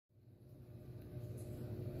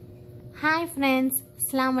Hi friends,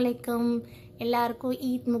 Assalamu alaikum. எல்லாருக்கும்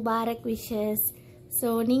Eid Mubarak wishes. So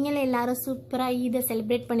நீங்களே எல்லாரும் சூப்பராக ஈதை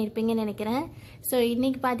செலிப்ரேட் பண்ணியிருப்பீங்கன்னு நினைக்கிறேன். ஸோ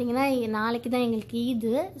இன்றைக்கி பார்த்தீங்கன்னா நாளைக்கு தான் எங்களுக்கு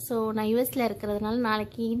ஈது. ஸோ நான் யூஎஸில் இருக்கிறதுனால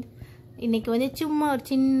நாளைக்கு ஈத். இன்றைக்கி வந்து சும்மா ஒரு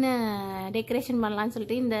சின்ன டெக்கரேஷன் பண்ணலான்னு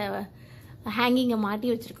சொல்லிட்டு இந்த ஹேங்கிங்கை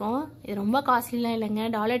மாட்டி வச்சுருக்கோம். இது ரொம்ப காஸ்ட்லிலாம் இல்லைங்க,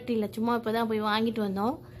 டாலர் ட்ரீயில் சும்மா இப்போ தான் போய் வாங்கிட்டு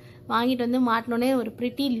வந்தோம். வாங்கிட்டு வந்து மாட்டினோடனே ஒரு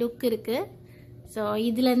ப்ரிட்டி லுக் இருக்குது. ஸோ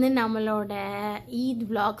இதுலேருந்து நம்மளோட ஈத்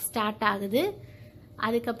விளாக் ஸ்டார்ட் ஆகுது.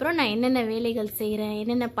 அதுக்கப்புறம் நான் என்னென்ன வேலைகள் செய்கிறேன்,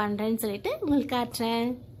 என்னென்ன பண்ணுறேன்னு சொல்லிட்டு உங்களுக்கு காட்டுறேன்.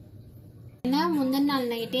 ஏன்னா முந்தின நாள்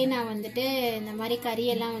நைட்டே நான் வந்துட்டு இந்த மாதிரி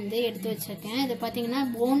கறியெல்லாம் வந்து எடுத்து வச்சுருக்கேன். இது பார்த்தீங்கன்னா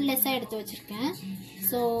போன்லெஸ்ஸாக எடுத்து வச்சுருக்கேன்.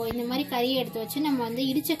 ஸோ இந்த மாதிரி கறியை எடுத்து வச்சு நம்ம வந்து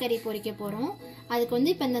இடித்த கறி பொரிக்க போகிறோம். அதுக்கு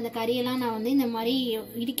வந்து இப்போ இந்த கறியெல்லாம் நான் வந்து இந்த மாதிரி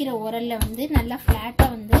இடிக்கிற உரலில் வந்து நல்லா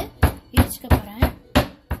ஃப்ளாட்டாக வந்து இடிச்சுக்க போகிறேன்.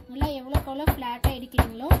 நல்லா எவ்வளோக்கு எவ்வளோ ஃப்ளாட்டாக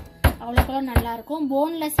இடிக்கிறீங்களோ அவ்வளோக்கு எவ்வளோ நல்லாயிருக்கும்.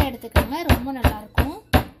 போன்லெஸ்ஸாக எடுத்துக்கோங்க, ரொம்ப நல்லாயிருக்கும்.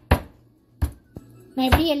 நான்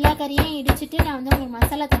எப்படி எல்லா கறியும் இடிச்சிட்டு நான் வந்து உங்களுக்கு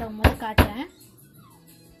மசாலா தடவும் போது காட்டுறேன்.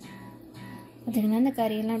 பார்த்தீங்கன்னா இந்த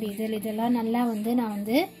கறியெல்லாம் அப்படி இதெல்லாம் நல்லா வந்து நான்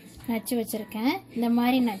வந்து நச்சு வச்சுருக்கேன். இந்த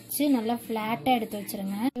மாதிரி நச்சு நல்லா ஃப்ளாட்டாக எடுத்து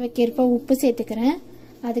வச்சுருங்க. வைக்கிறப்ப உப்பு சேர்த்துக்கிறேன்.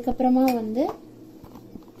 அதுக்கப்புறமா வந்து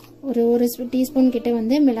ஒரு டீஸ்பூன் கிட்ட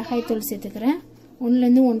வந்து மிளகாய் தூள் சேர்த்துக்கிறேன்.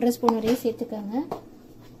 1லேருந்து 1.5 ஸ்பூன் வரையும் சேர்த்துக்கோங்க.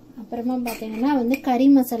 அப்புறமா பார்த்தீங்கன்னா வந்து கறி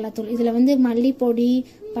மசாலா தூள், இதில் வந்து மல்லிப்பொடி,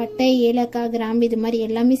 பட்டை, ஏலக்காய், கிராம்பு இது மாதிரி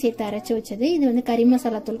எல்லாமே சேர்த்து அரைச்சி வச்சது. இது வந்து கறி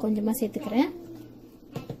மசாலா தூள் கொஞ்சமாக சேர்த்துக்கிறேன்.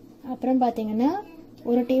 அப்புறம் பார்த்தீங்கன்னா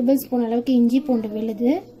 1 டேபிள் ஸ்பூன் அளவுக்கு இஞ்சி பூண்டு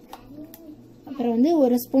விழுது. அப்புறம் வந்து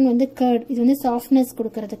 1 ஸ்பூன் வந்து கர்ட், இது வந்து சாஃப்ட்னஸ்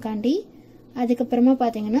கொடுக்கறதுக்காண்டி. அதுக்கப்புறமா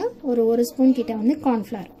பார்த்தீங்கன்னா ஒரு ஸ்பூன் கிட்ட வந்து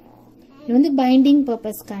கார்ன்ஃப்ளவர், இது வந்து பைண்டிங்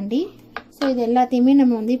பர்பஸ்க்காண்டி. ஸோ இது எல்லாத்தையுமே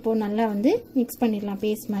நம்ம வந்து இப்போது நல்லா வந்து மிக்ஸ் பண்ணிடலாம்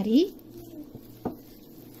பேஸ்ட் மாதிரி.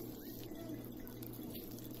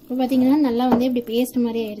 இப்போ பார்த்தீங்கன்னா நல்லா வந்து இப்படி பேஸ்ட்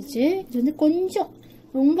மாதிரி ஆயிடுச்சு. இது வந்து கொஞ்சம்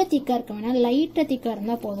ரொம்ப திக்காக இருக்க வேணாம், லைட்டாக திக்காக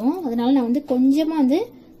இருந்தால் போதும். அதனால நான் வந்து கொஞ்சமாக வந்து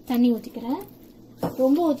தண்ணி ஊற்றிக்கிறேன்,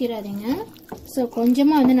 ரொம்ப ஊற்றிடாதீங்க. ஸோ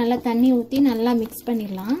கொஞ்சமாக வந்து நல்லா தண்ணி ஊற்றி நல்லா மிக்ஸ்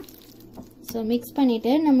பண்ணிடலாம். ஸோ மிக்ஸ்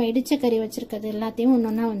பண்ணிவிட்டு நம்ம இடித்த கறி வச்சுருக்கிறது எல்லாத்தையும்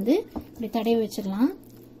ஒன்று வந்து இப்படி தடவி வச்சிடலாம்.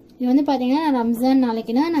 இது வந்து பார்த்தீங்கன்னா நான் ரம்ஜான்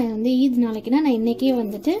நாளைக்குன்னா, நான் வந்து ஈத் நாளைக்குன்னா நான் இன்றைக்கே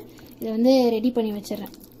வந்துட்டு இதை வந்து ரெடி பண்ணி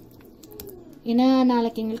வச்சிடறேன். ஏன்னா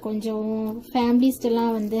நாளைக்கு எங்களுக்கு கொஞ்சம்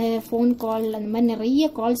ஃபேமிலிஸ்டெல்லாம் வந்து ஃபோன் கால் அந்த மாதிரி நிறைய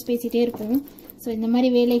கால்ஸ் பேசிகிட்டே இருக்கும். ஸோ இந்த மாதிரி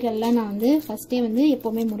வேலைகள்லாம் நான் வந்து ஃபஸ்ட்டே வந்து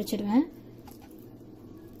எப்போவுமே முடிச்சிடுவேன்.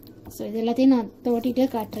 ஸோ இது எல்லாத்தையும் நான் தோட்டிட்டு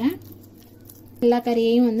காட்டுறேன். எல்லா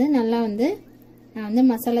கறியையும் வந்து நல்லா வந்து நான் வந்து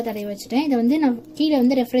மசாலா தடவி வச்சுட்டேன். இதை வந்து நான் கீழே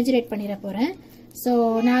வந்து ரெஃப்ரிஜரேட் பண்ணிட போகிறேன். ஸோ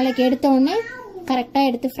நாளைக்கு எடுத்தோடனே கரெக்டாக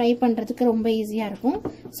எடுத்து ஃப்ரை பண்ணுறதுக்கு ரொம்ப ஈஸியாக இருக்கும்.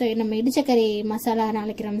 ஸோ நம்ம இடிச்ச கறி மசாலா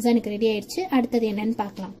நாளைக்கு ரம்ஜானுக்கு ரெடி ஆயிடுச்சு. அடுத்தது என்னன்னு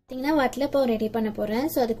பார்க்கலாம். பார்த்தீங்கன்னா வட்டலப்பாவு ரெடி பண்ண போகிறேன்.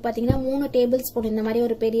 ஸோ அதுக்கு பார்த்தீங்கன்னா 3 டேபிள் ஸ்பூன் இந்த மாதிரி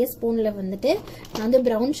ஒரு பெரிய ஸ்பூனில் வந்துட்டு நான் வந்து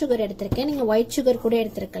ப்ரௌன் சுகர் எடுத்திருக்கேன். நீங்கள் ஒயிட் சுகர் கூட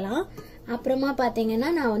எடுத்துருக்கலாம். அப்புறமா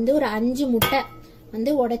பார்த்தீங்கன்னா நான் வந்து ஒரு 5 முட்டை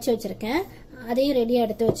வந்து உடைச்சி வச்சுருக்கேன், அதையும் ரெடியாக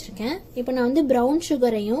எடுத்து வச்சுருக்கேன். இப்போ நான் வந்து ப்ரௌன்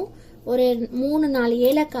சுகரையும் ஒரு 3-4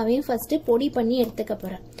 ஏலக்காவையும் ஃபஸ்ட்டு பொடி பண்ணி எடுத்துக்க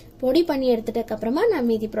போகிறேன். பொடி பண்ணி எடுத்துட்டதுக்கப்புறமா நான்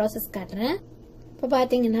மீதி ப்ராசஸ் காட்டுறேன். இப்போ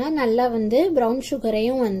பார்த்தீங்கன்னா நல்லா வந்து ப்ரௌன்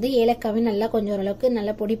சுகரையும் வந்து ஏலக்காவையும் நல்லா கொஞ்சம் ஓரளவுக்கு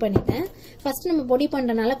நல்லா பொடி பண்ணிட்டேன். ஃபர்ஸ்ட் நம்ம பொடி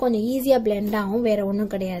பண்ணுறதுனால கொஞ்சம் ஈஸியாக பிளெண்ட் ஆகும், வேற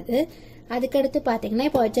ஒன்றும் கிடையாது. அதுக்கடுத்து பார்த்தீங்கன்னா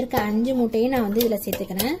இப்போ வச்சிருக்க 5 முட்டையும் நான் வந்து இதில்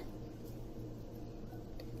சேர்த்துக்கிறேன்.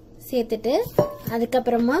 சேர்த்துட்டு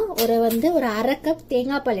அதுக்கப்புறமா ஒரு 1/2 கப்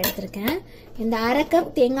தேங்காய் பால் எடுத்திருக்கேன். இந்த 1/2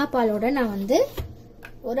 கப் தேங்காய் பாலோட நான் வந்து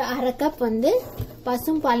ஒரு 1/2 கப் வந்து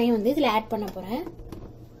பசும் பாலையும் வந்து இதில் ஆட் பண்ண போகிறேன்.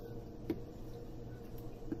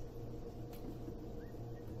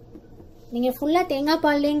 நீங்கள் ஃபுல்லாக தேங்காய்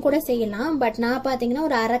பால்லையும் கூட செய்யலாம். பட் நான் பார்த்தீங்கன்னா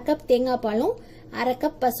ஒரு 1/2 கப் தேங்காய் பாலும் 1/2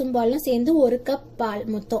 கப் பசும்பாலும் சேர்ந்து 1 கப் பால்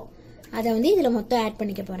மொத்தம் அதை வந்து இதில் மொத்தம் ஆட்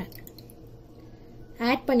பண்ணிக்க போகிறேன்.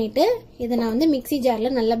 ஆட் பண்ணிவிட்டு இதை நான் வந்து மிக்ஸி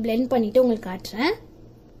ஜாரில் நல்லா பிளெண்ட் பண்ணிவிட்டு உங்களுக்கு காட்டுறேன்.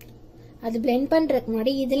 அது பிளெண்ட் பண்ணுறதுக்கு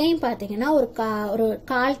முன்னாடி இதுலேயும் பார்த்தீங்கன்னா ஒரு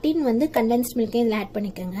 1/4 டீன் வந்து கண்டென்ஸ்ட் மில்க்கையும் இதில் ஆட்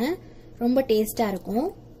பண்ணிக்கோங்க, ரொம்ப டேஸ்ட்டாக இருக்கும்.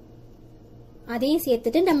 அதையும்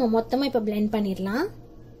சேர்த்துட்டு நம்ம மொத்தமாக இப்போ பிளெண்ட் பண்ணிடலாம்.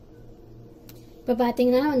 இப்போ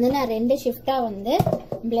பார்த்தீங்கன்னா வந்து நான் 2 ஷிஃப்டாக வந்து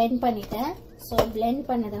பிளெண்ட் பண்ணிட்டேன். ஸோ பிளெண்ட்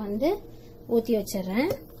பண்ணதை வந்து ஊற்றி வச்சிடுறேன்.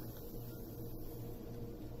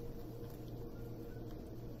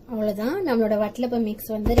 அவ்வளோதான், நம்மளோட வட்டலப்ப மிக்ஸ்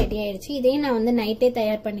வந்து ரெடி ஆயிடுச்சு. இதையும் நான் வந்து நைட்டே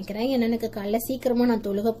தயார் பண்ணிக்கிறேன், ஏன்னா எனக்கு காலைல சீக்கிரமாக நான்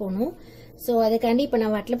தொழுக போகணும். ஸோ அதுக்காண்டி இப்போ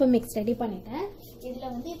நான் வட்டலப்ப மிக்ஸ் ரெடி பண்ணிட்டேன்.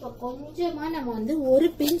 இதில் வந்து இப்போ கொஞ்சமாக நம்ம வந்து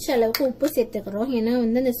 1 பிஞ்ச் அளவுக்கு உப்பு சேர்த்துக்கிறோம், ஏன்னா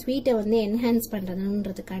வந்து அந்த ஸ்வீட்டை வந்து என்ஹான்ஸ்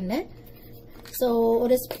பண்ணுறதுன்றதுக்காண்ட. ஸோ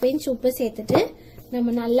ஒரு பிஞ்ச் உப்பு சேர்த்துட்டு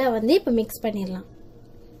நம்ம நல்லா வந்து இப்போ மிக்ஸ் பண்ணிடலாம்.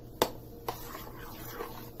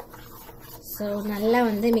 ஸோ நல்லா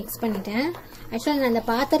வந்து மிக்ஸ் பண்ணிட்டேன். ஆக்சுவலாக நான் அந்த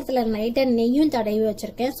பாத்திரத்தில் லைட்டாக நெய்யும் தடவி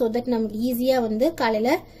வச்சுருக்கேன். ஸோ தட் நமக்கு ஈஸியாக வந்து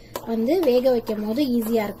காலையில் வந்து வேக வைக்கும் போது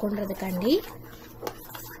ஈஸியாக இருக்கும்ன்றதுக்காண்டி.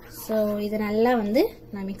 ஸோ இது நல்லா வந்து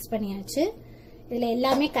நான் மிக்ஸ் பண்ணியாச்சு. இதில்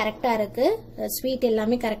எல்லாமே கரெக்டாக இருக்குது, ஸ்வீட்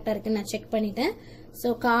எல்லாமே கரெக்டாக இருக்குன்னு நான் செக் பண்ணிட்டேன். ஸோ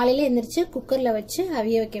காலையில் எழுந்திரிச்சு குக்கரில் வச்சு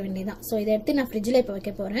அவிய வைக்க வேண்டியதான். ஸோ இதை எடுத்து நான் ஃப்ரிட்ஜில் இப்போ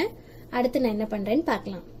வைக்க போகிறேன். அடுத்து நான் என்ன பண்ணுறேன்னு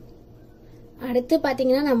பார்க்கலாம். அடுத்து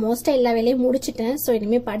பார்த்தீங்கன்னா நான் மோஸ்ட்டாக எல்லா வேலையும் முடிச்சிட்டேன். ஸோ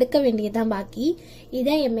இனிமேல் படுக்க வேண்டியதுதான் பாக்கி.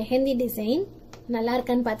 இதான் என் மெஹந்தி டிசைன். நல்லா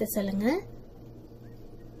இருக்கான்னு பார்த்து சொல்லுங்கள்.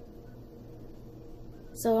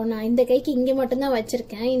 ஸோ நான் இந்த கைக்கு இங்கே மட்டும்தான்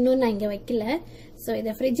வச்சுருக்கேன், இன்னும் நான் இங்கே வைக்கல. ஸோ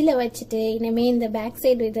இதை ஃப்ரிட்ஜில் வச்சுட்டு இனிமேல் இந்த பேக்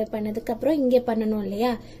சைடு இதை பண்ணதுக்கப்புறம் இங்கே பண்ணணும்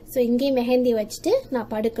இல்லையா. ஸோ இங்கே மெஹந்தி வச்சுட்டு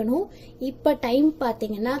நான் படுக்கணும். இப்போ டைம்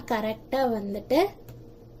பார்த்தீங்கன்னா கரெக்டாக வந்துட்டு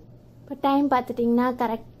இப்போ டைம் பார்த்துட்டிங்கன்னா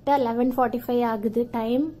கரெக்டாக 11:45 ஆகுது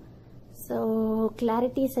டைம். ஸோ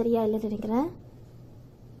கிளாரிட்டி சரியா இல்லைன்னு நினைக்கிறேன்.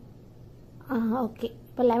 ஓகே,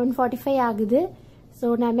 இப்போ 11:45 ஆகுது. ஸோ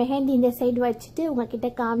நான் மெஹந்தி இந்த சைடு வச்சுட்டு உங்ககிட்ட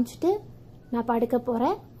காமிச்சிட்டு நான் படுக்க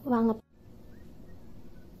போகிறேன். வாங்க.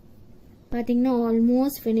 பார்த்தீங்கன்னா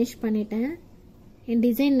ஆல்மோஸ்ட் ஃபினிஷ் பண்ணிட்டேன். என்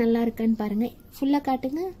டிசைன் நல்லா இருக்கான்னு பாருங்கள். ஃபுல்லாக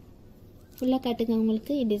காட்டுங்க, ஃபுல்லாக காட்டுங்க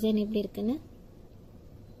உங்களுக்கு டிசைன் எப்படி இருக்குன்னு.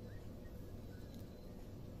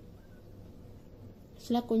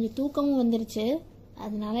 ஆக்சுவலாக கொஞ்சம் தூக்கமும் வந்துருச்சு,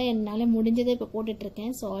 அதனால என்னால் முடிஞ்சதை இப்போ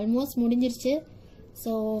போட்டுட்ருக்கேன். ஸோ ஆல்மோஸ்ட் முடிஞ்சிருச்சு.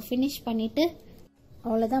 ஸோ ஃபினிஷ் பண்ணிவிட்டு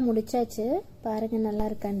அவ்வளோதான், முடிச்சாச்சு. பாருங்கள் நல்லா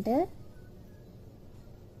இருக்கான்ட்டு.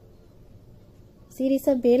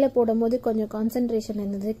 சீரியஸாக வேலை போடும்போது கொஞ்சம் கான்சன்ட்ரேஷன்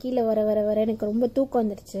இருந்தது, கீழே வர வர வர எனக்கு ரொம்ப தூக்கம்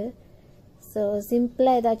வந்துடுச்சு. ஸோ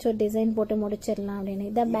சிம்பிளாக ஏதாச்சும் ஒரு டிசைன் போட்டு முடிச்சிடலாம் அப்படின்னு.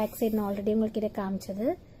 இதான் பேக் சைடு நான் ஆல்ரெடி உங்கள்கிட்ட காமிச்சது.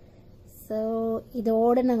 ஸோ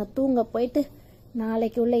இதோடு நாங்கள் தூங்க போயிட்டு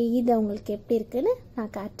நாளைக்கு உள்ள ஈத் அவங்களுக்கு எப்படி இருக்குன்னு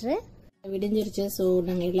நான் காட்டுறேன். விடிஞ்சிருச்சு. ஸோ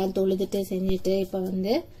நாங்கள் எல்லாம் தொழுதுட்டு செஞ்சுட்டு இப்போ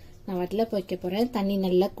வந்து நான் வட்டில் வைக்க போகிறேன். தண்ணி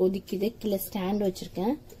நல்லா கொதிக்குது, கீழே ஸ்டாண்ட்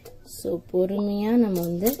வச்சுருக்கேன். ஸோ பொறுமையாக நம்ம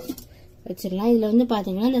வந்து வச்சிடலாம். இதில் வந்து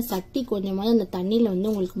பார்த்தீங்கன்னா இந்த சட்டி கொஞ்சமாவது அந்த தண்ணியில் வந்து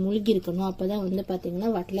உங்களுக்கு முழுகி இருக்கணும், அப்போ தான் வந்து பார்த்தீங்கன்னா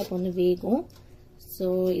வட்டலப்போ வந்து வேகும். ஸோ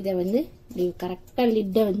இதை வந்து இப்படி கரெக்டாக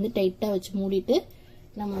லிட்டை வந்து டைட்டாக வச்சு மூடிட்டு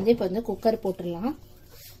நம்ம வந்து இப்போ வந்து குக்கர் போட்டுடலாம்.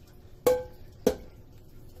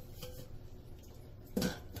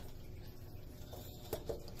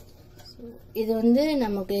 இது வந்து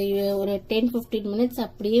நமக்கு ஒரு 10-15 மினிட்ஸ்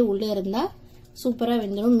அப்படியே உள்ளே இருந்தால் சூப்பராக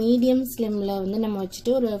வெந்துடும். மீடியம் ஸ்லிம்மில் வந்து நம்ம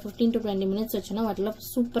வச்சுட்டு ஒரு 15 to 20 மினிட்ஸ் வச்சோன்னா வட்டலாம்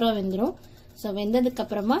சூப்பராக வெந்துடும். ஸோ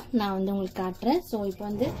வெந்ததுக்கப்புறமா நான் வந்து உங்களுக்கு காட்டுறேன். ஸோ இப்போ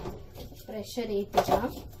வந்து ப்ரெஷர்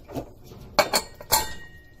ஏற்றிக்கலாம்.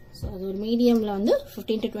 ஸோ அது ஒரு மீடியமில் வந்து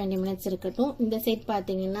 15 to 20 மினிட்ஸ் இருக்கட்டும். இந்த சைட்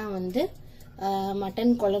பார்த்தீங்கன்னா வந்து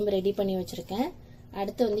மட்டன் குழம்பு ரெடி பண்ணி வச்சுருக்கேன்.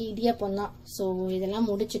 அடுத்து வந்து இடியாப்பம் தான். ஸோ இதெல்லாம்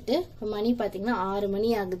முடிச்சுட்டு மணி பார்த்தீங்கன்னா 6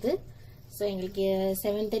 மணி ஆகுது. ஸோ எங்களுக்கு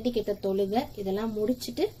 7:30 கிட்ட தொழுக. இதெல்லாம்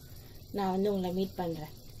முடிச்சுட்டு நான் வந்து உங்களை மீட்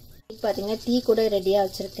பண்ணுறேன். பார்த்தீங்கன்னா டீ கூட ரெடியாக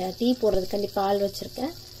வச்சுருக்கேன். டீ போடுறதுக்காண்டி பால்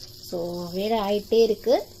வச்சுருக்கேன். ஸோ வேலை ஆகிட்டே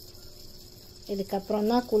இருக்குது. இதுக்கப்புறம்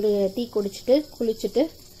தான் டீ குடிச்சிட்டு குளிச்சுட்டு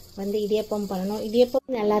வந்து இடியப்பம் பண்ணணும்.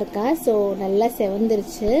 இடியப்பம் நல்லா இருக்கா? ஸோ நல்லா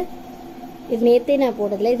செவந்துருச்சு. இது நேற்றே நான்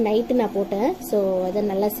போட்டதில்ல, இது நைட்டு நான் போட்டேன். ஸோ அது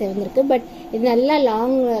நல்லா செவந்திருக்கு. பட் இது நல்லா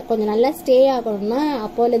கொஞ்சம் நல்லா ஸ்டே ஆகணும்னா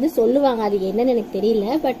அப்போலேருந்து சொல்லுவாங்க, அது என்னன்னு எனக்கு தெரியல.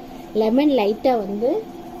 பட் லெமன் லைட்டாக வந்து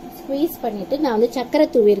ஸ்குவீஸ் பண்ணிவிட்டு நான் வந்து சக்கரை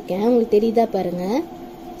தூவிருக்கேன், உங்களுக்கு தெரியுதா பாருங்கள்.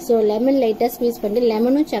 ஸோ லெமன் லைட்டாக ஸ்குவீஸ் பண்ணிட்டு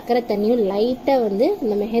லெமனும் சக்கரை தண்ணியும் லைட்டாக வந்து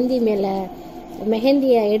இந்த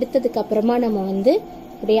மெஹந்தியை எடுத்ததுக்கப்புறமா நம்ம வந்து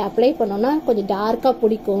அப்படியே அப்ளை பண்ணோன்னா கொஞ்சம் டார்க்காக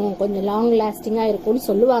பிடிக்கும், கொஞ்சம் லாங் லாஸ்டிங்காக இருக்கும்னு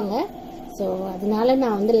சொல்லுவாங்க. ஸோ அதனால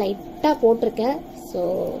நான் வந்து லைட்டாக போட்டிருக்கேன். ஸோ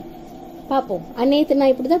பார்ப்போம். நேற்று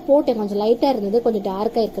நான் இப்படி தான் போட்டேன், கொஞ்சம் லைட்டாக இருந்தது, கொஞ்சம்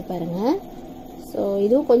டார்க்காக இருக்குது பாருங்கள். ஸோ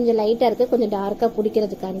இதுவும் கொஞ்சம் லைட்டாக இருக்குது, கொஞ்சம் டார்க்காக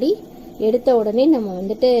பிடிக்கிறதுக்காண்டி எடுத்த உடனே நம்ம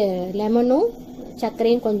வந்துட்டு லெமனும்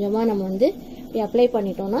சர்க்கரையும் கொஞ்சமாக நம்ம வந்து இப்படி அப்ளை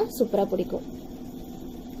பண்ணிட்டோம்னா சூப்பராக பிடிக்கும்.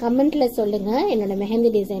 கமெண்ட்டில் சொல்லுங்கள் என்னோட மெஹந்தி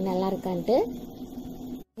டிசைன் நல்லா இருக்கான்ட்டு.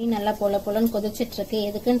 நல்லா பொலன்னு கொதிச்சிட்ருக்கு.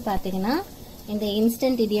 எதுக்குன்னு பார்த்தீங்கன்னா இந்த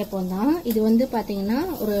இன்ஸ்டன்ட் இடியப்பம் தான். இது வந்து பார்த்தீங்கன்னா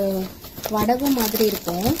ஒரு வடகம் மாதிரி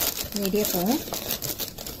இருக்கும் இந்த இடியப்பம்.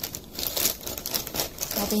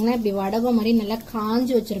 பார்த்தீங்கன்னா இப்படி வடகம் மாதிரி நல்லா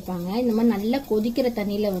காஞ்சி வச்சுருப்பாங்க. இந்த மாதிரி நல்லா கொதிக்கிற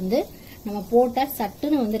தண்ணியில் வந்து நம்ம போட்டால்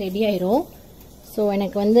சட்டுன்னு வந்து ரெடி ஆயிரும். ஸோ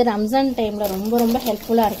எனக்கு வந்து ரம்ஜான் டைமில் ரொம்ப ரொம்ப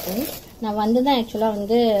ஹெல்ப்ஃபுல்லாக இருக்கும். நான் வந்து தான் ஆக்சுவலாக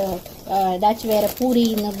வந்து ஏதாச்சும் வேறு பூரி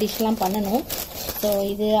இந்த டிஷ்லாம் பண்ணணும். ஸோ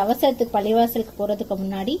இது அவசரத்துக்கு பள்ளிவாசலுக்கு போகிறதுக்கு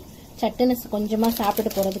முன்னாடி சட்டுன்னு கொஞ்சமாக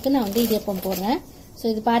சாப்பிட்டு போகிறதுக்கு நான் வந்து இடியப்பம் போடுறேன். ஸோ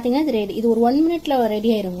இது பார்த்தீங்கன்னா இது ரெடி, இது ஒரு 1 மினிட்ல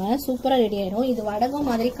ரெடி ஆயிருங்க, சூப்பராக ரெடி ஆயிரும். இது வடகம்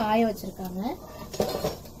மாதிரி காய வச்சுருக்காங்க.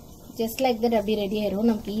 ஜஸ்ட் லைக் தட் அப்படி ரெடி ஆயிரும்,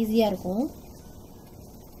 நமக்கு ஈஸியாக இருக்கும்.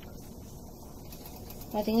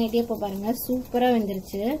 பார்த்தீங்கன்னா இடியப்பம் பாருங்கள் சூப்பராக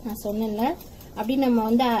வெந்துருச்சு. நான் சொன்னேன்ல அப்படி நம்ம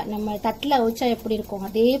வந்து நம்ம தட்டில் அவிச்சா எப்படி இருக்கும்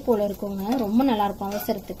அதே போல் இருக்குங்க, ரொம்ப நல்லாயிருக்கும்.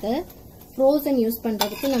 அவசரத்துக்கு ஃப்ரோசன் யூஸ்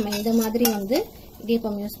பண்ணுறதுக்கு நம்ம இந்த மாதிரி வந்து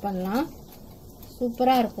இடியப்பம் யூஸ் பண்ணலாம்.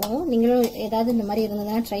 சூப்பராக இருக்கும். நீங்களும் ஏதாவது இந்த மாதிரி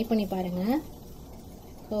இருந்ததுன்னா ட்ரை பண்ணி பாருங்கள்.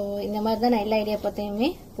 ஸோ இந்த மாதிரி தான் நான் எல்லா இடியாப்பத்தையுமே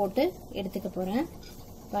போட்டு எடுத்துக்க போகிறேன்.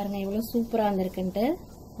 பாருங்கள் எவ்வளோ சூப்பராக வந்திருக்குன்ட்டு.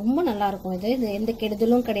 ரொம்ப நல்லாயிருக்கும். இது எந்த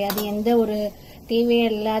கெடுதலும் கிடையாது. எந்த ஒரு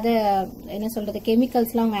தேவையில்லாத என்ன சொல்கிறது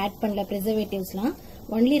கெமிக்கல்ஸ்லாம் அவங்க ஆட் பண்ணல, ப்ரிசர்வேட்டிவ்ஸ்லாம்.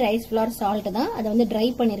 ஒன்லி ரைஸ் ஃப்ளார் சால்ட்டு தான். அதை வந்து ட்ரை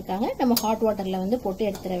பண்ணியிருக்காங்க. நம்ம ஹாட் வாட்டரில் வந்து போட்டு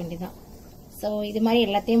எடுத்துட வேண்டியதான். ஸோ இது மாதிரி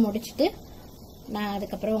எல்லாத்தையும் முடிச்சுட்டு நான்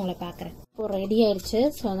அதுக்கப்புறம் உங்களை பார்க்குறேன். இப்போ ரெடி ஆயிடுச்சு.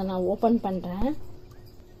 ஸோ அதை நான் ஓப்பன் பண்ணுறேன்.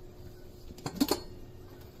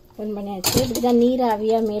 ஓப்பன் பண்ணியாச்சு. இப்படிதான்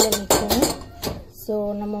நீராவியாக மேலே நிற்கும். ஸோ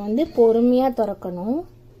நம்ம வந்து பொறுமையாக திறக்கணும்.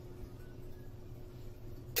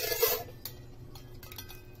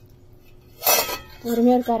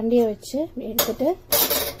 பொறுமையாக ஒரு கரண்டியை வச்சு எடுத்துட்டு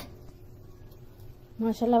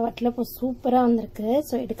மாஷால்லா வட்டலப்பம் சூப்பராக வந்திருக்கு.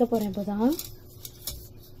 ஸோ எடுக்க போகிறேன். இப்போ தான்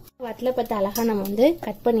வட்டலப்பத்தை அழகாக நம்ம வந்து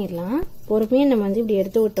கட் பண்ணிடலாம். பொறுமையாக நம்ம வந்து இப்படி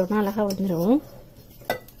எடுத்து விட்டோம்னா அழகாக வந்துடும்.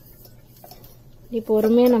 இப்படி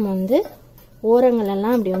பொறுமையாக நம்ம வந்து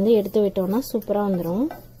ஓரங்களெல்லாம் இப்படி வந்து எடுத்து விட்டோம்னா சூப்பராக வந்துடும்.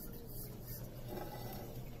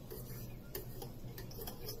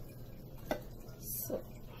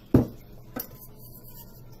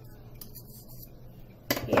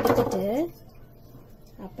 எடுத்துட்டு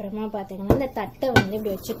அப்புறமா பார்த்தீங்கன்னா இந்த தட்டை வந்து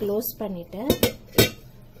இப்படி வச்சு க்ளோஸ் பண்ணிட்டு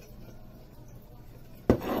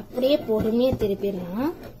அப்படியே பொறுமையாக திருப்பிடலாம்.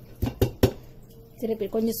 திருப்பி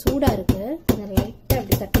கொஞ்சம் சூடாக இருக்கு. லைட்டாக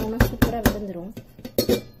அப்படி தட்டினோம்னா சூப்பராக விழுந்துடும்.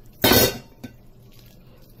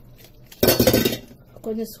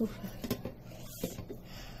 கொஞ்சம்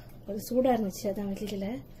சூடாக இருந்துச்சு, அதான் வெளியில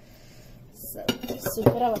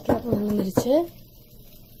சூப்பராக வட்டலப்பம் விழுந்துருச்சு.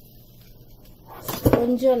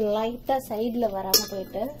 கொஞ்சம் லைட்டாக சைடில் வராமல்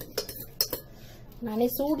போயிட்டு நானே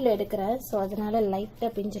சூடில் எடுக்கிறேன். ஸோ அதனால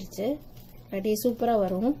லைட்டாக பிஞ்சிருச்சு. அப்படியே சூப்பராக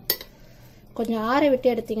வரும். கொஞ்சம் ஆற விட்டு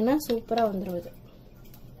எடுத்தீங்கன்னா சூப்பராக வந்துடும். இது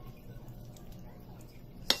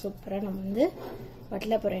சூப்பராக நம்ம வந்து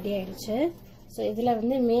வட்டலப்பம் ரெடி ஆயிடுச்சு. ஸோ இதில்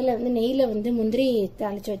வந்து மேலே வந்து நெய்யில் வந்து முந்திரி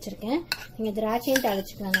தாளித்து வச்சுருக்கேன். நீங்கள் திராட்சையும்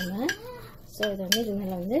தாளிச்சுக்கலாம் நம்ம. ஸோ இதை வந்து இது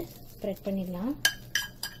மேலே வந்து ஸ்ப்ரெட் பண்ணிடலாம்.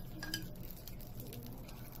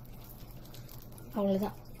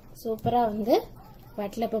 அவ்வளோதான். சூப்பராக வந்து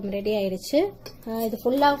வட்டலப்பம் ரெடி ஆயிடுச்சு. இது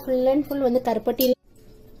ஃபுல் அண்ட் ஃபுல் வந்து கருப்பட்டி.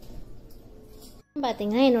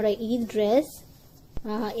 பார்த்தீங்கன்னா என்னோட Eid dress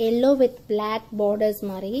yellow with black borders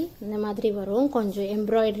மாதிரி இந்த மாதிரி வரும். கொஞ்சம்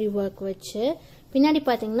எம்ப்ராய்டரி ஒர்க் வச்சு. பின்னாடி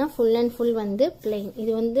பார்த்தீங்கன்னா ஃபுல் அண்ட் ஃபுல் வந்து பிளெயின்.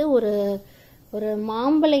 இது வந்து ஒரு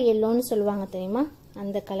மாம்பழ எல்லோன்னு சொல்லுவாங்க தெரியுமா,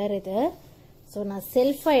 அந்த கலர் இது. ஸோ நான்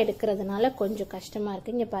செல்ஃபாக எடுக்கிறதுனால கொஞ்சம் கஷ்டமாக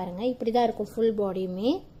இருக்குது. இங்கே பாருங்கள் இப்படி தான் இருக்கும் ஃபுல்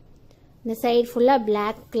பாடியுமே. இந்த சைடு ஃபுல்லாக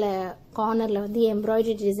பிளாக்ல கார்னரில் வந்து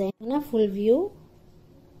எம்ப்ராய்டரி டிசைன் ஃபுல் வியூ.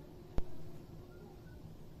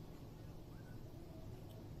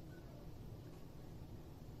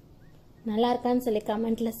 நல்லா இருக்கான்னு சொல்லி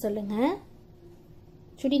கமெண்ட்ல சொல்லுங்க.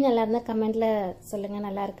 சுடி நல்லா இருந்தால் கமெண்ட்ல சொல்லுங்க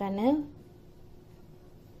நல்லா இருக்கான்னு.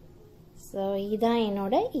 ஸோ இதுதான்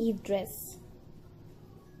என்னோட ஈத் ட்ரெஸ்.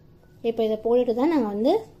 இப்போ இதை போட்டுட்டு தான் நாங்கள்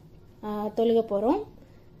வந்து தொழுக போகிறோம்.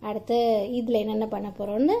 அடுத்து இதில் என்னென்ன பண்ண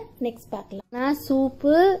போகிறோம்னு நெக்ஸ்ட் பார்க்கலாம். நான்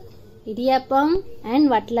சூப்பு, இடியாப்பம் அண்ட்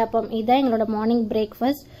வட்டலப்பம் இதுதான் எங்களோட மார்னிங்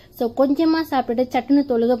பிரேக்ஃபாஸ்ட். ஸோ கொஞ்சமாக சாப்பிட்டுட்டு சட்டுன்னு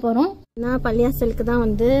தொழுக போகிறோம். நான் பள்ளியாசலுக்கு தான்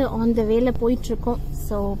வந்து ஆன் த வேல போயிட்டுருக்கோம்.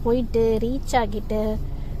 ஸோ போயிட்டு ரீச் ஆகிட்டு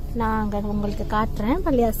நான் அங்கே உங்களுக்கு காட்டுறேன்.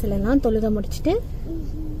 பள்ளியாசலாம் தொழுக முடிச்சுட்டு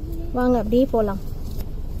வாங்க அப்படியே போகலாம்.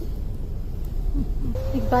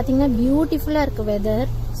 இப்போ பார்த்தீங்கன்னா பியூட்டிஃபுல்லாக இருக்குது.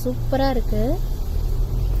 வெதர் சூப்பராக இருக்குது.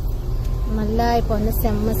 நல்லா இப்போ வந்து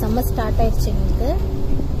செம்ம ஸ்டார்ட் ஆயிடுச்சு எங்களுக்கு.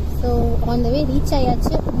 So on the way reach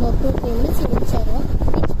ஆயாச்சு. இன்னொரு 2-3 மினிட்ஸ் ரீச் ஆகிடும்.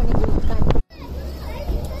 ரீச் பண்ணிட்டு காட்டு.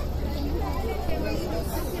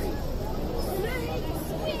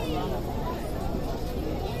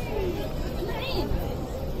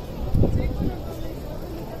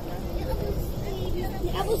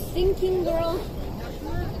 I was thinking, girl.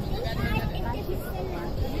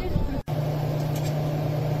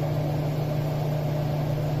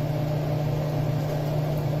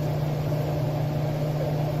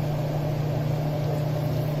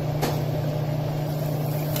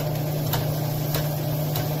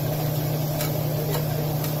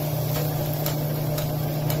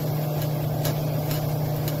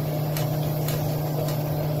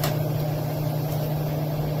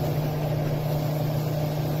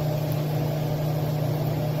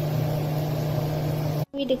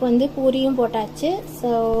 வீட்டுக்கு வந்து பூரியும் போட்டாச்சு. ஸோ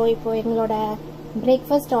இப்போ எங்களோட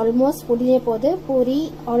பிரேக்ஃபாஸ்ட் ஆல்மோஸ்ட் முடிஞ்சே போகுது. பூரி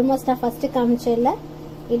ஆல்மோஸ்ட் நான் ஃபஸ்ட்டு காமிச்சேன்ல,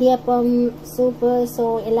 இடியாப்பம், சூப்பு. ஸோ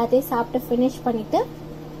எல்லாத்தையும் சாப்பிட்டு ஃபினிஷ் பண்ணிவிட்டு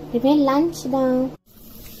இனிமேல் லஞ்ச் தான்.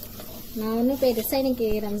 நான் ஒன்றும் பெருசாக இன்னைக்கு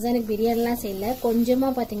ரம்ஜானுக்கு பிரியாணிலாம் செய்யல.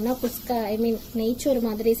 கொஞ்சமாக பார்த்தீங்கன்னா குஸ்கா நெய்ச்சோறு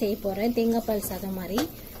மாதிரி செய்ய போகிறேன். தேங்காய் பால் சாதம் மாதிரி.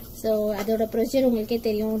 ஸோ அதோட ப்ரொசீஜர் உங்களுக்கே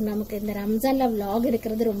தெரியும். நமக்கு இந்த ரம்ஜான்ல vlog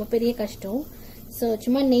எடுக்கிறது ரொம்ப பெரிய கஷ்டம். ஸோ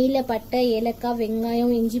சும்மா நெய்யில் பட்டை, ஏலக்காய்,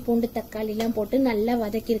 வெங்காயம், இஞ்சி, பூண்டு, தக்காளிலாம் போட்டு நல்லா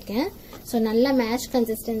வதக்கியிருக்கேன். ஸோ நல்லா மேஷ்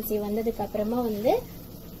கன்சிஸ்டன்சி வந்ததுக்கு அப்புறமா வந்து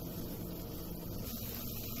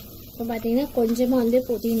இப்போ பார்த்தீங்கன்னா கொஞ்சமாக வந்து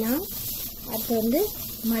புதினா, அடுத்து வந்து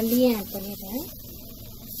மல்லியும் ஆட் பண்ணிடுறேன்.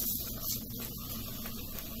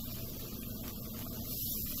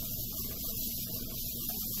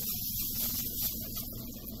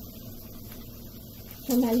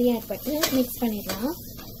 மல்லியும் ஆட் பண்ணிட்டு மிக்ஸ் பண்ணிடலாம்.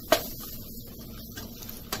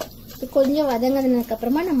 கொஞ்சம் வதங்கினதுக்கு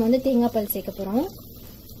அப்புறமா நம்ம வந்து தேங்காய் பால் சேர்க்க போறோம்.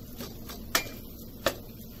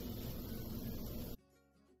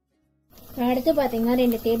 அடுத்து பாத்தீங்கன்னா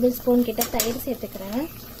 2 டேபிள் ஸ்பூன் கிட்ட தயிர் சேர்த்துக்கிறேன்.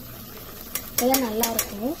 இதெல்லாம் நல்லா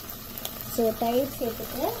இருக்கும். ஸோ தயிர்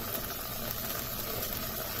சேர்த்துட்டு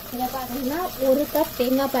இதை பார்த்தீங்கன்னா 1 கப்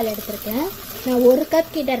தேங்காய் பால் எடுத்திருக்கேன். நான் 1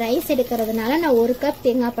 கப் கிட்ட ரைஸ் எடுக்கிறதுனால நான் 1 கப்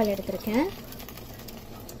தேங்காய் பால் எடுத்திருக்கேன்.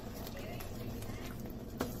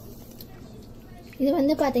 இது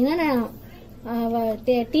வந்து பார்த்தீங்கன்னா நான்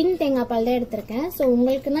டின் தேங்காய் பால் தான் எடுத்திருக்கேன். ஸோ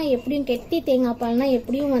உங்களுக்குன்னா எப்படியும் கெட்டி தேங்காய் பால்னா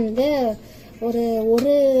எப்படியும் வந்து ஒரு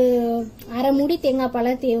அரை மூடி தேங்காய்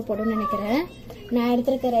பாலாக தேவைப்படும் நினைக்கிறேன். நான்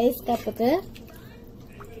எடுத்திருக்க ரைஸ் கப்புக்கு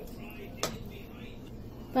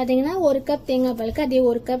பார்த்தீங்கன்னா 1 கப் தேங்காய் பாலுக்கு அதே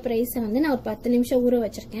 1 கப் ரைஸை வந்து நான் ஒரு 10 நிமிஷம் ஊற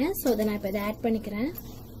வச்சிருக்கேன். ஸோ அதை நான் இப்போ இதை ஆட் பண்ணிக்கிறேன்.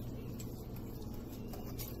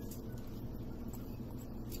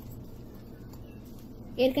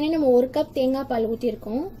 ஏற்கனவே நம்ம 1 கப் தேங்காய் பால்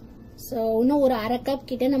ஊற்றிருக்கோம். ஸோ இன்னும் ஒரு அரை கப்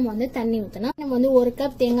கிட்ட நம்ம வந்து தண்ணி ஊற்றினா நம்ம வந்து 1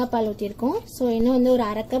 கப் தேங்காய் பால் ஊற்றிருக்கோம். ஸோ இன்னும் வந்து ஒரு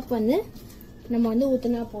அரை கப் வந்து நம்ம வந்து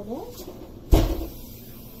ஊற்றினா போதும்.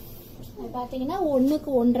 பார்த்தீங்கன்னா 1க்கு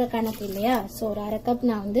 1.5 கணக்கு இல்லையா? ஸோ ஒரு அரை கப்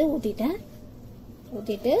நான் வந்து ஊற்றிட்டு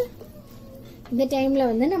இந்த டைமில்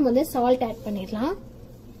வந்து நம்ம வந்து சால்ட் ஆட் பண்ணிடலாம்.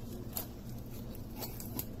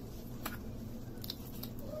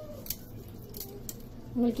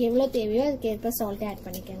 உங்களுக்கு எவ்வளோ தேவையோ அதுக்கேற்ப சால்ட் ஆட்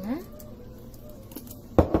பண்ணிக்கோங்க.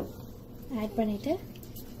 ஆட் பண்ணிவிட்டு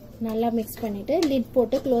நல்லா மிக்ஸ் பண்ணிவிட்டு லிட்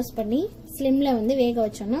போட்டு க்ளோஸ் பண்ணி ஸ்லிம்மில் வந்து வேக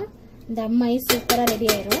வச்சோன்னா தம் ஆகி சூப்பராக ரெடி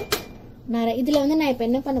ஆயிரும். இதில் வந்து நான் இப்போ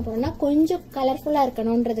என்ன பண்ண போகிறேன்னா கொஞ்சம் கலர்ஃபுல்லாக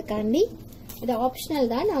இருக்கணுன்றதுக்காண்டி இது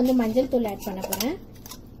ஆப்ஷனல் தான். நான் வந்து மஞ்சள் தூள் ஆட் பண்ண போகிறேன்.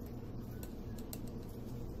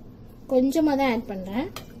 கொஞ்சமாக தான் ஆட் பண்ணுறேன்.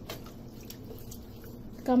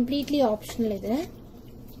 கம்ப்ளீட்லி ஆப்ஷனல் இது.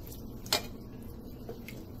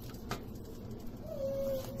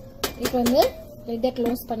 இப்போ வந்து லிட்டை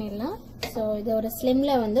க்ளோஸ் பண்ணிடலாம். ஸோ இது ஒரு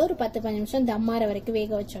ஸ்லிம்மில் வந்து ஒரு 10-15 நிமிஷம் தம்மாற வரைக்கும்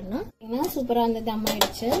வேக வச்சோம்னா ஏன்னா சூப்பராக வந்து தம்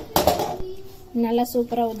ஆயிடுச்சு. நல்லா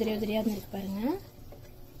சூப்பராக உதிரியாக வந்துருக்கு பாருங்க.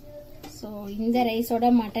 ஸோ இந்த ரைஸோட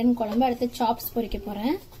மட்டன் குழம்பு அடுத்து சாப்ஸ் பொரிக்க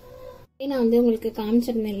போகிறேன். நான் வந்து உங்களுக்கு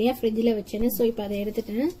காமிச்சிருந்தேன் இல்லையா ஃப்ரிட்ஜில் வச்சேன்னு. ஸோ இப்போ அதை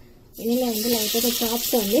எடுத்துட்டேன். இதில் வந்து லைட்டாக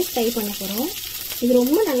சாப்ஸை வந்து ஃப்ரை பண்ண போகிறோம். இது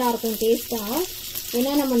ரொம்ப நல்லாயிருக்கும் டேஸ்ட்டாக.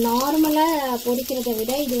 ஏன்னா நம்ம நார்மலாக பொரிக்கிறத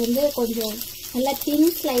விட இது வந்து கொஞ்சம் நல்லா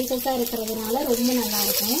தின் ஸ்லைசஸாக இருக்கிறதுனால ரொம்ப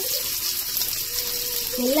நல்லாயிருக்கும்.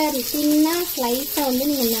 நல்லா தின்னாக ஸ்லைஸாக வந்து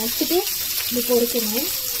நீங்கள் நச்சுட்டு இப்படி பொரிக்கணும்.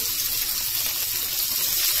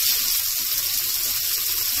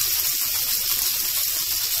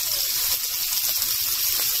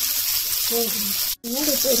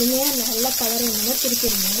 பொறுமையாக நல்ல கலர் என்னமோ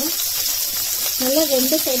பிரிக்கணும். நல்லா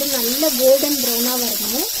 2 சைடும் நல்ல கோல்டன் ப்ரௌனாக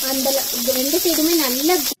வரணும். அந்த 2 சைடுமே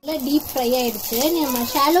நல்லா டீப் ஃப்ரை ஆயிடுச்சு. நம்ம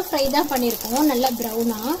ஷாலோ ஃப்ரை தான் பண்ணியிருக்கோம். நல்லா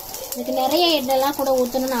ப்ரௌனாக. இதுக்கு நிறைய எண்ணெய்லாம் கூட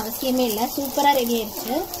ஊற்றணும்னு அவசியமே இல்லை. சூப்பராக ரெடி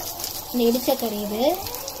ஆயிடுச்சு இந்த இடிச்ச கறி. இது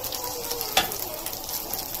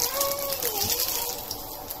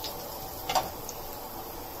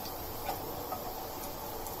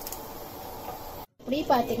அப்படி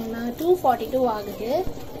பார்த்தீங்கன்னா 2:42 ஆகுது.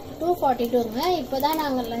 2:42ங்க. இப்போ தான்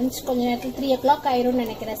நாங்கள் லஞ்ச் கொஞ்சம் நேரத்தில் 3 o'clock ஆயிரும்னு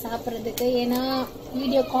நினைக்கிறேன் சாப்பிட்றதுக்கு. ஏன்னா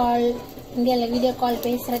வீடியோ கால் இந்தியாவில் வீடியோ கால்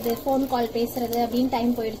பேசுறது, ஃபோன் கால் பேசுறது அப்படின்னு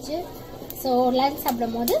டைம் போயிடுச்சு. ஸோ லஞ்ச்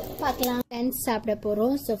சாப்பிடும் போது பார்க்கலாம். லஞ்ச் சாப்பிட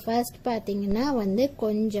போகிறோம். ஸோ ஃபர்ஸ்ட் பார்த்தீங்கன்னா வந்து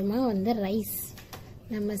கொஞ்சமாக வந்து ரைஸ்,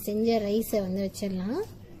 நம்ம செஞ்ச ரைஸை வந்து வச்சிடலாம்.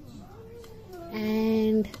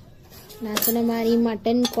 அண்ட் நான் சொன்ன மாதிரி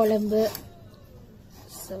மட்டன் குழம்பு.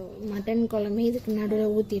 ஸோ மட்டன் குழம்பு இதுக்கு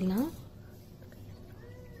நடுவில் ஊற்றிடலாம்.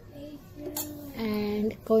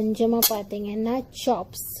 அண்ட் கொஞ்சமாக பார்த்தீங்கன்னா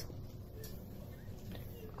சாப்ஸ்,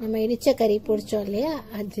 நம்ம இடிச்ச கறி பொரிச்சோம் இல்லையா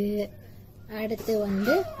அது. அடுத்து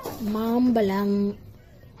வந்து மாம்பழம்.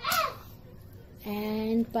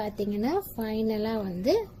 அண்ட் பார்த்தீங்கன்னா ஃபைனலாக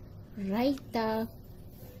வந்து ரைத்தா.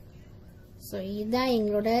 ஸோ இதுதான்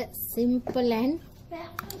எங்களோட simple and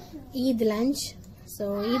Eid lunch. So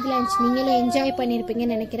Eid lunch நீங்களும் என்ஜாய்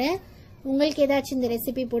பண்ணியிருப்பீங்கன்னு நினைக்கிறேன். உங்களுக்கு ஏதாச்சும் இந்த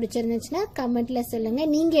ரெசிபி பிடிச்சிருந்துச்சுன்னா கமெண்ட்ல சொல்லுங்க.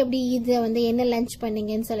 நீங்க எப்படி இதை வந்து என்ன லஞ்ச்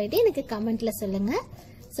பண்ணீங்கன்னு சொல்லிட்டு எனக்கு கமெண்ட்ல சொல்லுங்க.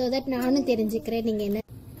 ஸோ தட் நானும் தெரிஞ்சுக்கிறேன் நீங்க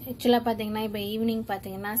ஆக்சுவலாக பார்த்தீங்கன்னா இப்போ ஈவினிங்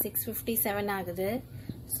பார்த்தீங்கன்னா 6:57 ஆகுது.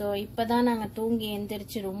 ஸோ இப்போ தான் நாங்கள் தூங்கி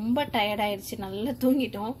எந்திரிச்சு ரொம்ப டயர்டாயிடுச்சு, நல்லா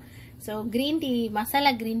தூங்கிட்டோம். So green tea,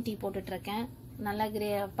 masala green tea போட்டுட்ருக்கேன். நல்லா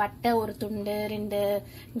பட்டை ஒரு துண்டு, 2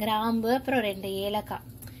 கிராம்பு, அப்புறம் 2 ஏலக்காய்,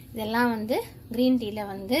 இதெல்லாம் வந்து க்ரீன் டீயில்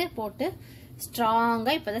வந்து போட்டு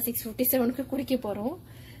ஸ்ட்ராங்காக இப்போ தான் 6:57க்கு குடிக்க போகிறோம்.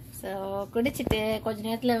 ஸோ குடிச்சிட்டு கொஞ்ச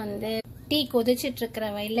நேரத்தில் வந்து டீ கொதிச்சிட்டு இருக்கிற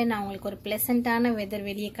வயலில் நான் உங்களுக்கு ஒரு பிளசண்டான வெதர்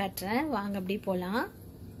வெளியே காட்டுறேன். வாங்க அப்படி போகலாம்.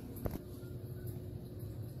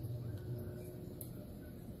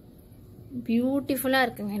 பியூட்டிஃபுல்லாக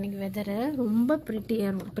இருக்குங்க இன்னைக்கு வெதரு. ரொம்ப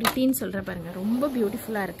ப்ரிட்டின்னு சொல்கிற பாருங்க, ரொம்ப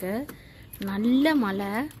பியூட்டிஃபுல்லாக இருக்குது. நல்ல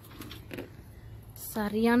மழை,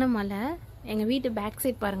 சரியான மழை. எங்கள் வீட்டு பேக்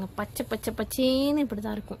சைட் பாருங்கள், பச்சை பச்சை பச்சேன்னு இப்படி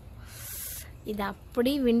தான் இருக்கும். இது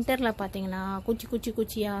அப்படி வின்டரில் பார்த்தீங்கன்னா குச்சி குச்சி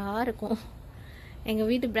குச்சியாக இருக்கும். எங்கள்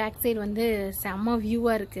வீட்டு பேக் சைடு வந்து செம்ம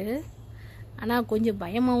வியூவாக இருக்குது. ஆனால் கொஞ்சம்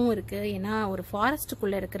பயமாகவும் இருக்குது, ஏன்னா ஒரு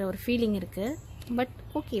ஃபாரஸ்ட்டுக்குள்ளே இருக்கிற ஒரு ஃபீலிங் இருக்குது. பட்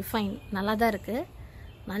ஓகே, ஃபைன், நல்லா தான் இருக்குது.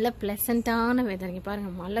 நல்ல ப்ளசண்ட்டான வெதர். இங்கே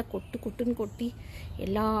பாருங்கள், மழை கொட்டு கொட்டுன்னு கொட்டி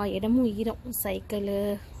எல்லா இடமும் ஈரம். சைக்கிளு,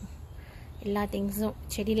 எல்லா திங்ஸும்,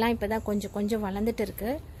 செடிலாம் இப்போ தான் கொஞ்சம் கொஞ்சம் வளர்ந்துட்டு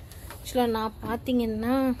இருக்குது. ஆக்சுவலாக நான்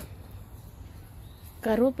பார்த்தீங்கன்னா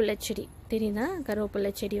கருவேப்பிலை செடி தெரியுதா,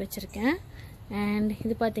 கருவேப்பிலை செடி வச்சுருக்கேன். அண்ட்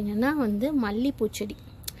இது பார்த்திங்கன்னா வந்து மல்லிப்பூ செடி.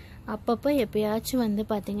 அப்பப்போ எப்போயாச்சும் வந்து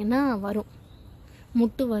பார்த்திங்கன்னா வரும்,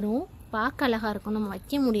 முட்டு வரும். பார்க்க அழகாக இருக்கும், நம்ம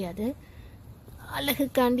வைக்க முடியாது,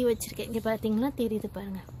 அழகுக்காண்டி வச்சுருக்கேன். இங்கே பார்த்தீங்கன்னா தெரியுது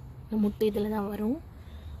பாருங்கள், இந்த முட்டு இதில் தான் வரும்.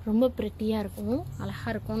 ரொம்ப ப்ரிட்டியாக இருக்கும்,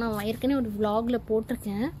 அழகாக இருக்கும். நான் ஏற்கனவே ஒரு விலாகில்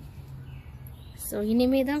போட்டிருக்கேன். ஸோ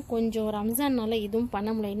இனிமேல் தான் கொஞ்சம் ரம்ஜான்னால எதுவும் பண்ண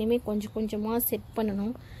முடியல, இனிமேல் கொஞ்சம் கொஞ்சமாக செட்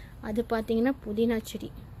பண்ணணும். அது பார்த்தீங்கன்னா புதினா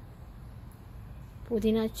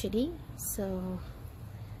செடி. ஸோ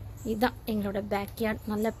இதுதான் எங்களோட பேக்யார்ட்,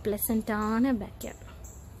 நல்ல ப்ளசண்ட்டான பேக்யார்ட்.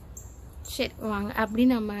 சரி வாங்க, அப்படி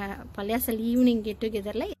நம்ம பள்ளியாசல் ஈவினிங் கெட்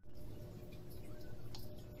டுகெதரில்